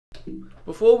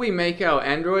before we make our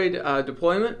Android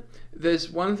deployment,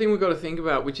 there's one thing we've got to think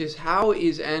about, which is how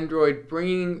is Android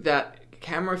bringing that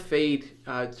camera feed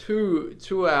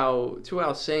to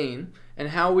our scene, and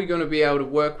how are we going to be able to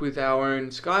work with our own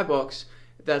Skybox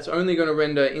that's only going to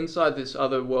render inside this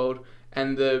other world,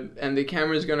 and the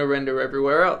camera is going to render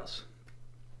everywhere else.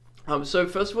 So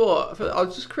first of all, I'll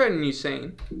just create a new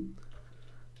scene,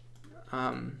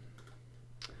 and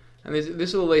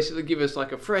this will at least give us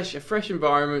like a fresh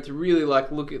environment to really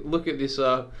like look at this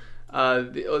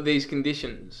these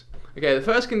conditions. Okay, the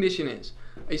first condition is,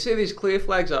 you see these clear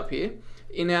flags up here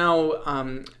in our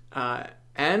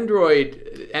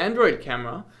Android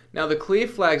camera. Now the clear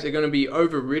flags are going to be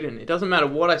overridden. It doesn't matter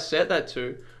what I set that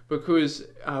to, because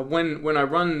when I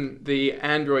run the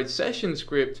Android session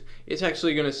script, it's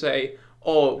actually going to say,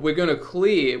 oh, we're going to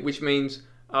clear, which means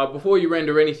before you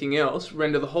render anything else,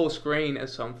 render the whole screen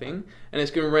as something, and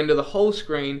it's going to render the whole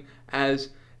screen as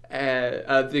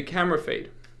the camera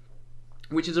feed,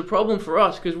 which is a problem for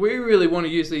us because we really want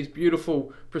to use these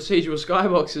beautiful procedural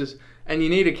skyboxes, and you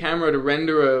need a camera to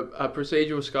render a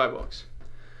procedural skybox.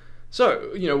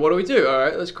 So, what do we do? All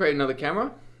right, let's create another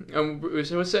camera. So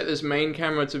we'll set this main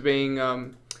camera to being,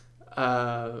 we'll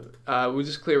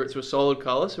just clear it to a solid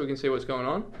color so we can see what's going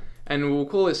on. And we'll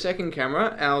call this second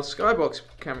camera our Skybox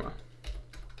camera.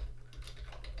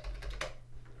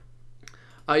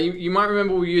 You might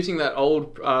remember we were using that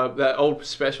old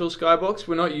special Skybox.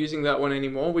 We're not using that one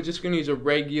anymore. We're just going to use a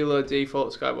regular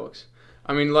default Skybox.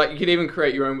 I mean, like, you could even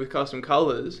create your own with custom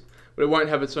colors, but it won't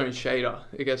have its own shader,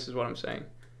 I guess is what I'm saying.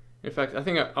 In fact, I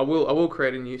think I will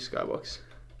create a new Skybox.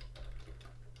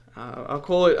 I'll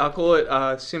call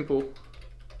it simple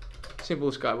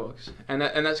Skybox, and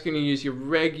that's going to use your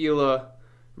regular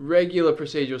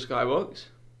procedural Skybox.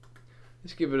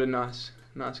 Let's give it a nice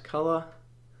color.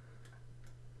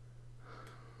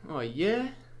 Oh yeah,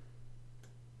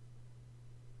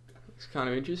 looks kind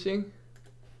of interesting.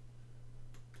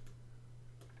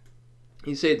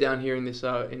 You see it down here in this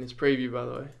preview, by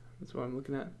the way. That's what I'm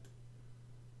looking at.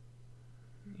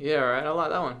 Yeah, alright, I like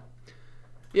that one.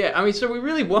 Yeah, I mean, so we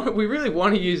really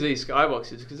want to use these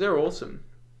skyboxes because they're awesome.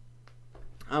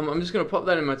 I'm just going to pop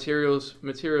that in materials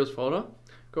folder.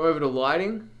 Go over to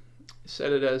lighting,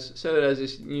 set it as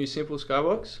this new simple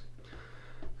skybox.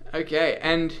 Okay,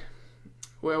 and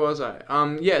where was I?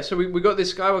 Yeah, so we got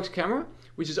this Skybox camera,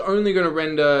 which is only going to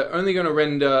render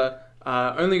the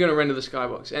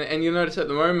Skybox. And you'll notice at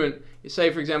the moment, say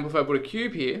for example, if I put a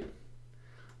cube here,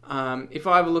 if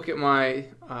I have a look at my,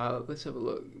 let's have a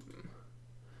look.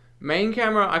 Main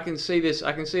camera, I can see this.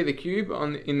 I can see the cube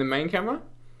in the main camera,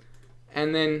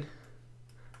 and then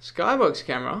Skybox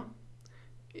camera,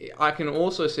 I can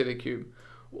also see the cube.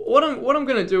 What I'm going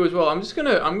to do as well, I'm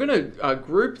going to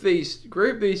group these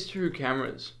two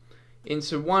cameras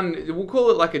into one. We'll call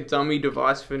it like a dummy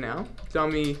device for now.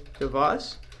 Dummy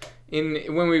device.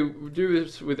 When we do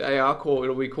this with ARCore,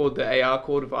 it'll be called the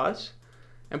ARCore device.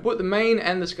 And put the main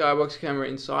and the Skybox camera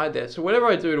inside there. So whatever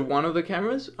I do to one of the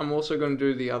cameras, I'm also going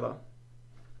to do the other.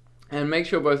 And make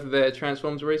sure both of their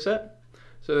transforms are reset,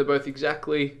 so they're both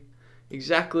exactly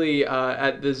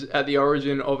at the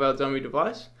origin of our dummy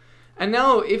device. And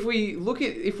now, if we look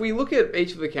at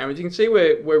each of the cameras, you can see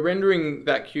we're rendering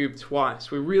that cube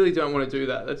twice. We really don't want to do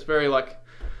that. That's very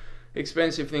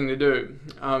expensive thing to do.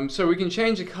 So we can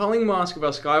change the culling mask of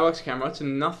our Skybox camera to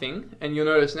nothing, and you'll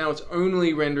notice now it's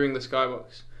only rendering the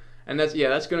Skybox. And that's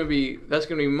going to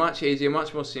be much easier,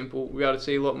 much more simple. We'll be able to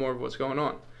see a lot more of what's going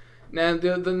on. Now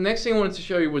the next thing I wanted to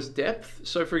show you was depth.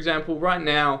 So for example, right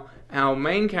now our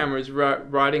main camera is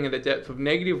writing at a depth of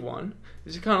 -1.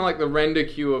 This is kind of like the render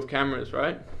queue of cameras,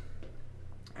 right?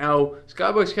 Our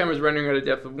Skybox camera is rendering at a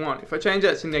depth of 1. If I change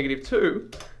that to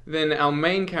 -2, then our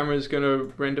main camera is going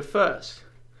to render first.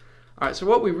 Alright, so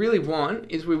what we really want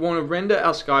is we want to render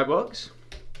our Skybox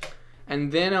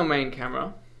and then our main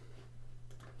camera.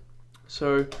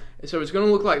 So it's going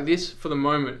to look like this for the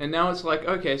moment. And now it's like,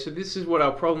 okay, so this is what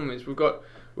our problem is. We've got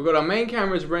our main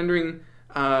cameras rendering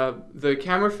the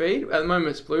camera feed. At the moment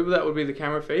it's blue, but that would be the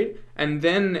camera feed. And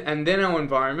then our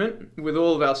environment with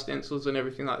all of our stencils and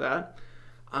everything like that.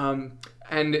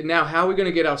 And now how are we going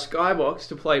to get our Skybox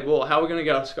to play ball? How are we going to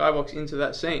get our Skybox into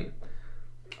that scene?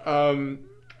 And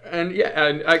yeah,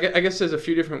 and I guess there's a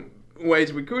few different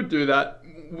ways we could do that.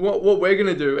 What we're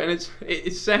going to do, and it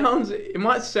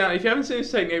might sound, if you haven't seen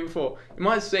this technique before, it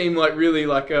might seem like really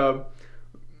like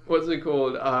what's it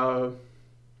called?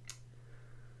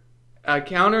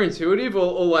 Counterintuitive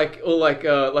or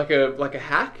like a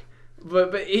hack.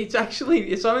 But it's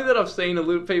something that I've seen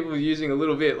people using a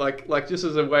little bit, like just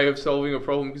as a way of solving a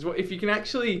problem. Because if you can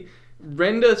actually,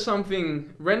 render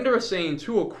a scene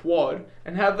to a quad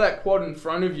and have that quad in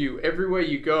front of you everywhere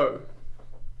you go,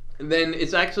 then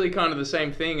it's actually kind of the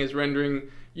same thing as rendering,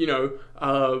 you know,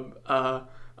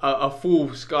 a full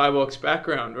Skybox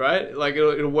background, right? Like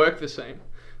it'll work the same.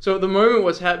 So at the moment,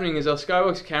 what's happening is our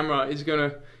Skybox camera is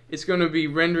gonna be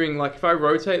rendering, like if I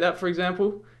rotate that, for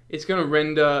example, it's gonna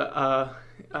render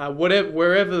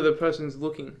wherever the person's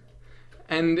looking.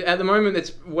 And at the moment,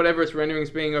 it's whatever it's rendering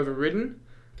is being overridden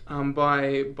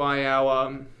by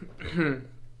our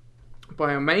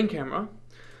by our main camera.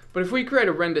 But if we create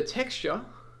a render texture,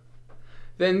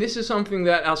 then this is something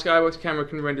that our Skybox camera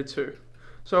can render too.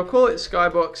 So I'll call it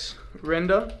Skybox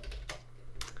render,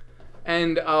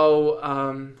 and I'll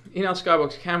in our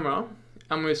Skybox camera,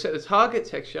 I'm going to set the target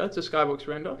texture to Skybox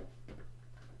render.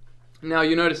 Now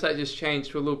you notice that just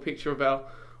changed to a little picture of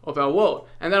our world,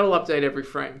 and that'll update every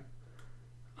frame.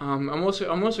 I'm also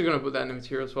going to put that in the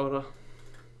materials folder.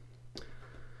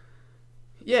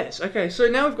 Yes, okay, so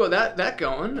now we've got that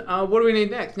going. What do we need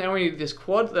next? Now we need this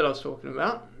quad that I was talking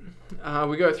about.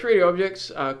 We go 3D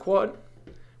objects, quad.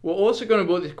 We're also going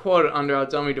to put this quad under our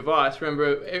dummy device.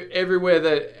 Remember, everywhere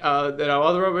that our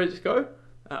other objects go,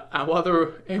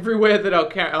 everywhere that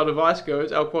our device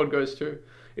goes, our quad goes too.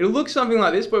 It'll look something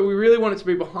like this, but we really want it to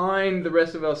be behind the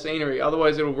rest of our scenery.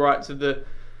 Otherwise, it'll write to the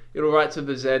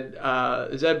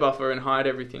Z buffer and hide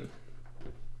everything.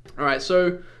 All right,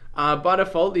 so by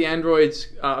default, the Android's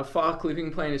far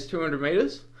clipping plane is 200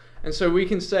 meters, and so we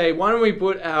can say, why don't we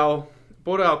put our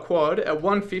quad at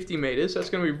 150 meters? That's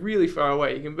going to be really far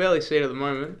away. You can barely see it at the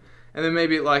moment, and then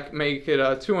maybe like make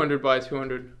it 200 by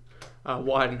 200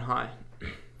 wide and high.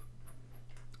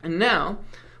 And now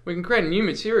we can create a new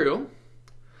material,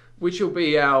 which will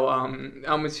be our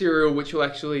material, which will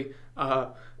actually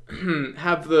have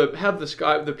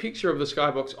the picture of the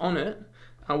Skybox on it.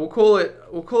 We'll call it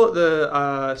the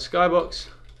Skybox.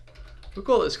 We'll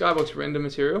call it the Skybox render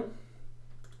material.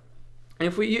 And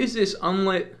if we use this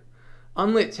unlit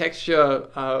texture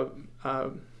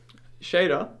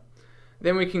shader,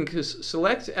 then we can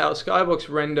select our Skybox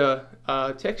render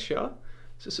texture,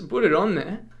 so put it on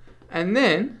there, and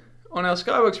then on our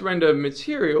Skybox render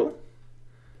material,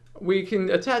 we can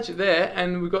attach it there,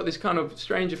 and we've got this kind of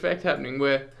strange effect happening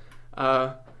where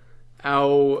our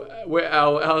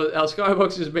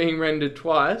Skybox is being rendered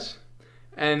twice,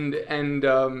 and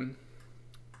it's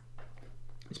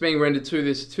being rendered to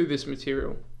this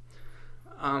material.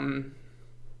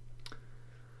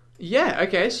 Yeah,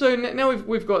 okay, so now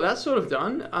we've got that sort of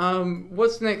done.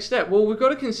 What's the next step? Well, we've got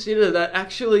to consider that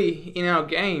actually in our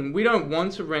game, we don't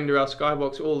want to render our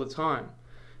Skybox all the time.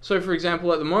 So for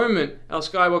example, at the moment, our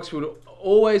Skybox would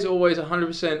always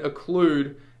 100%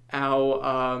 occlude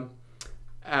our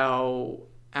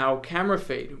camera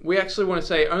feed. We actually want to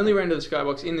say only render the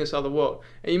Skybox in this other world.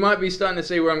 And you might be starting to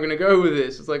see where I'm going to go with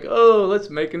this. It's like, oh, let's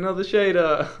make another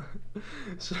shader.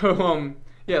 So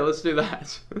yeah, let's do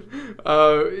that. The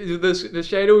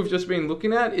shader we've just been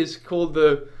looking at is called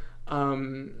the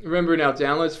remember in our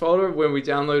downloads folder when we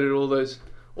downloaded all those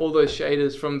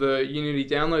shaders from the Unity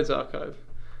downloads archive.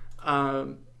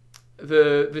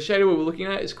 The shader we were looking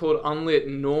at is called unlit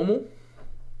normal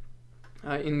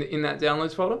in that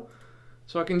downloads folder.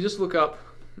 So I can just look up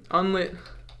unlit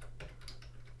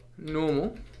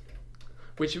normal,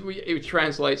 which it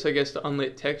translates, I guess, to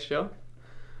unlit texture.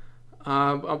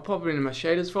 I'll pop it into my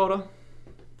shaders folder.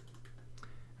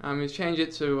 Let's change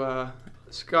it to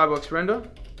Skybox render.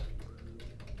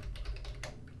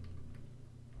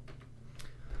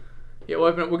 Yeah, we'll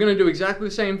open it. We're going to do exactly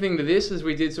the same thing to this as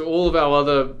we did to all of our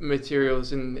other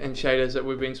materials and shaders that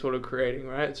we've been sort of creating,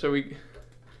 right? So we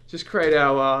just create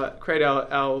our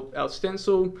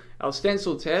stencil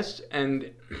test,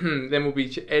 and then we'll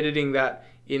be editing that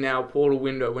in our portal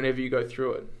window whenever you go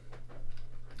through it.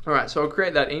 All right, so I'll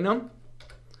create that enum.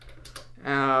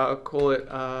 I'll call it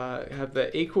have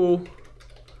the equal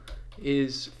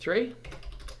is 3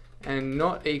 and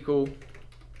not equal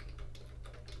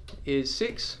is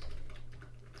 6.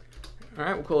 All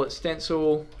right, we'll call it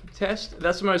stencil test.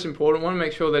 That's the most important one.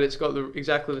 Make sure that it's got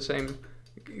exactly the same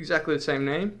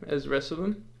name as the rest of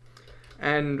them.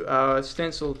 And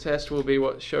stencil test will be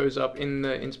what shows up in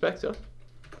the inspector,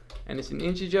 and it's an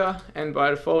integer, and by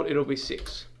default it'll be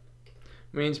 6.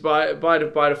 Means by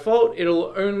default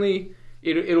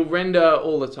it'll render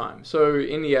all the time. So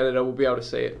in the editor we'll be able to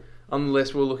see it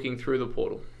unless we're looking through the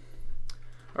portal.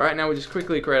 All right, now we'll just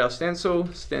quickly create our stencil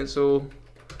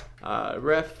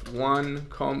ref 1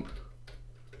 comp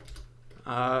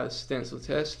stencil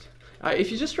test.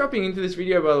 If you're just dropping into this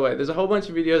video, by the way, there's a whole bunch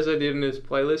of videos I did in this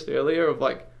playlist earlier of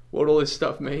like what all this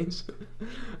stuff means.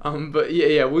 But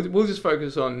yeah, we'll just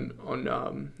focus on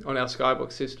our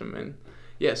Skybox system, and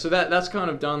yeah, so that's kind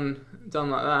of done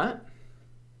like that.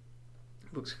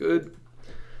 Looks good.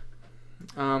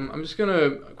 I'm just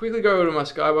gonna quickly go over to my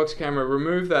Skybox camera,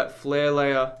 remove that flare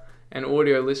layer and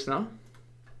audio listener,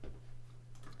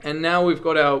 and now we've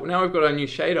got our new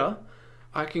shader.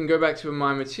 I can go back to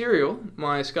my material,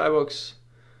 my Skybox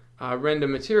render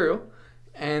material,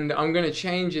 and I'm going to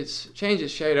change its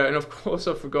shader. And of course,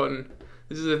 I've forgotten.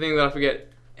 This is the thing that I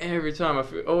forget every time. I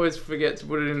always forget to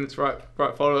put it in its right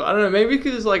folder. I don't know. Maybe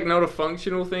because it's like not a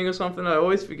functional thing or something. I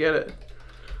always forget it.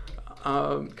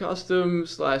 Custom /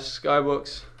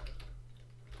 Skybox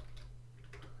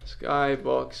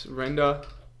render.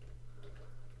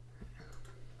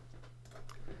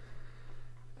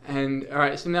 And all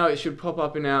right, so now it should pop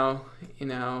up in our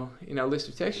list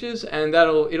of textures, and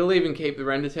it'll even keep the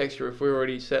render texture if we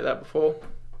already set that before.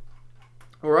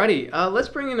 Alrighty, let's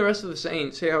bring in the rest of the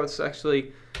scene. See how it's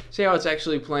actually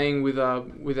playing with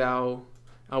our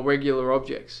regular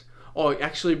objects. Oh,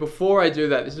 actually, before I do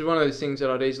that, this is one of those things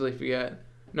that I'd easily forget.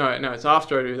 No, it's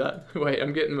after I do that. Wait,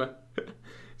 I'm getting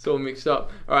it's all mixed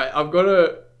up. All right, I've got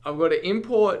to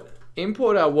import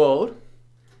our world.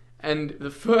 And the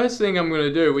first thing I'm going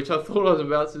to do, which I thought I was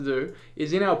about to do,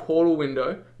 is in our portal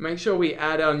window, make sure we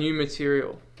add our new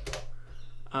material.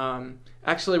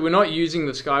 Actually, we're not using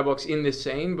the Skybox in this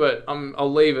scene, but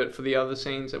I'll leave it for the other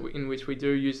scenes in which we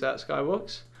do use that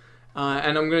Skybox.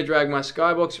 And I'm going to drag my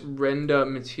Skybox render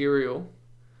material.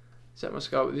 This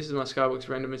is my Skybox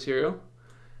render material.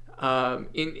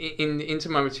 Into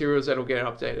my materials that'll get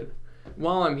updated.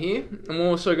 While I'm here, I'm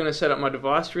also going to set up my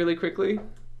device really quickly.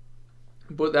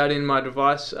 Put that in my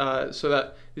device so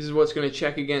that this is what's going to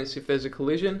check against if there's a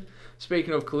collision.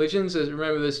 Speaking of collisions,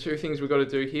 remember there's two things we've got to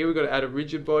do here. We've got to add a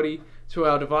rigid body to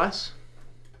our device.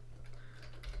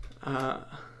 Whoopsie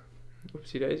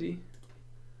daisy.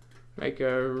 Make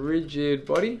a rigid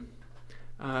body.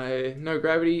 No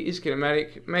gravity, is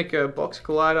kinematic. Make a box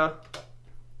collider.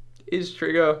 Is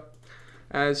trigger.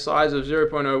 Size of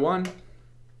 0.01.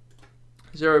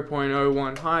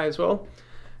 0.01 high as well.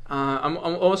 I'm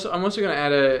also going to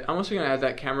add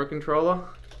that camera controller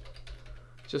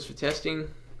just for testing.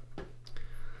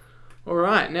 All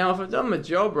right, now if I've done my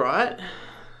job right,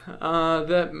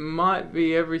 that might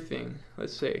be everything.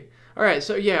 Let's see. All right,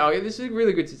 so yeah, this is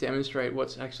really good to demonstrate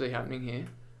what's actually happening here.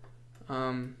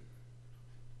 I'm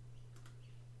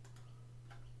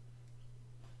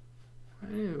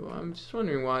just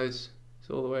wondering why this is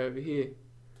all the way over here.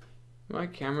 My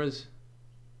camera's.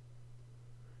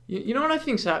 You know what I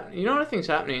think's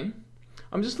happening?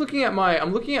 I'm just looking at my. I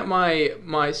don't even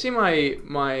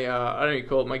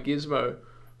call it my gizmo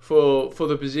for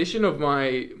the position of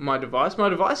my device. My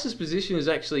device's position is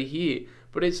actually here,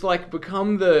 but it's like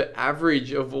become the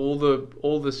average of all the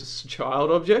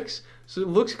child objects, so it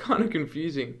looks kind of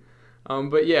confusing.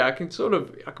 But yeah, I can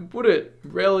put it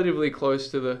relatively close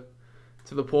to the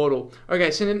portal.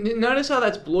 Okay, so notice how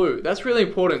that's blue. That's really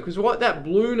important because what that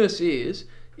blueness is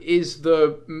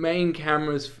the main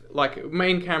camera's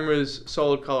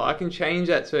solid color. I can change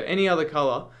that to any other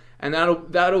color, and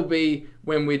that'll be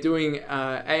when we're doing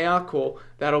ARCore.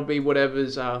 That'll be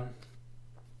whatever's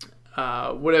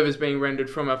being rendered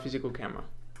from our physical camera.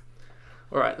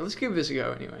 All right, let's give this a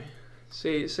go anyway.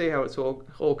 See how it's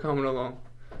all coming along.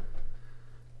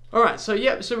 All right, so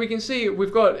yeah, so we can see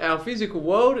we've got our physical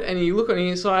world, and you look on the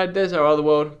inside. There's our other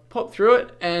world. Pop through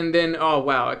it, and then oh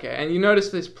wow, okay, and you notice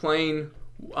this plane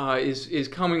is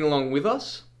coming along with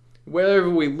us. Wherever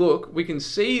we look, we can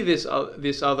see this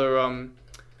Skybox,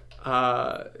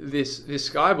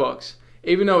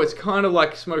 even though it's kind of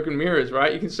like smoke and mirrors,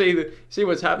 right? You can see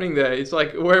what's happening there. It's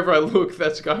like wherever I look,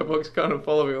 that Skybox kind of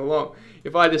following along.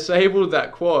 If I disabled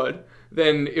that quad,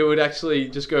 then it would actually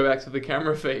just go back to the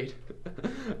camera feed.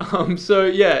 So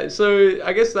yeah, so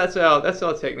I guess that's our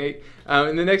technique.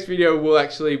 In the next video, we'll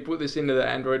actually put this into the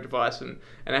Android device and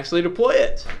actually deploy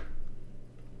it.